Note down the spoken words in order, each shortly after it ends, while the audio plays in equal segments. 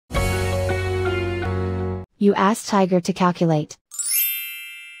You ask Tiger to calculate.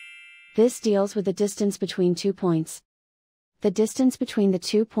 This deals with the distance between 2 points. The distance between the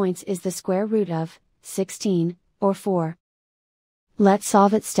 2 points is the square root of 16, or 4. Let's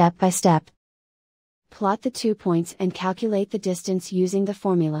solve it step by step. Plot the 2 points and calculate the distance using the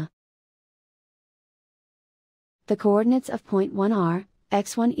formula. The coordinates of point 1 are,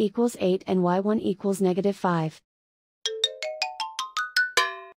 x1 equals 8 and y1 equals -5.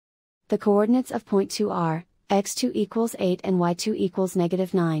 The coordinates of point 2 are, x2 equals 8 and y2 equals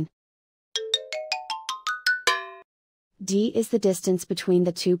 -9. D is the distance between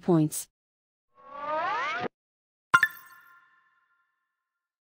the 2 points.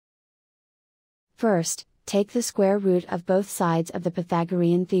 First, take the square root of both sides of the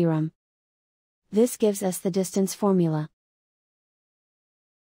Pythagorean theorem. This gives us the distance formula.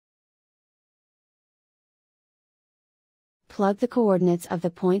 Plug the coordinates of the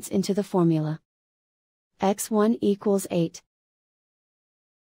points into the formula. x1 equals 8.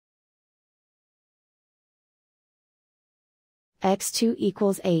 x2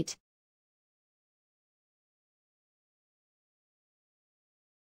 equals 8.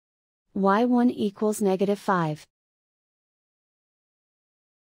 y1 equals -5.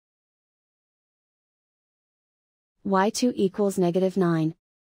 y2 equals -9.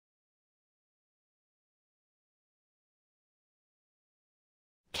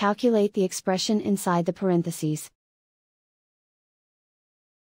 Calculate the expression inside the parentheses.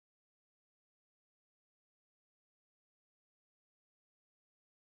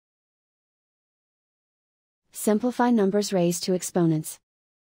 Simplify numbers raised to exponents.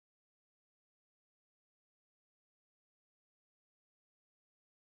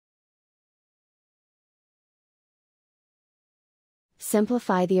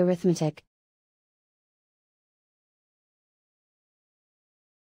 Simplify the arithmetic.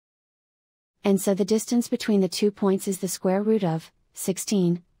 And so the distance between the 2 points is the square root of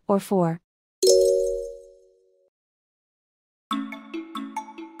 16, or 4.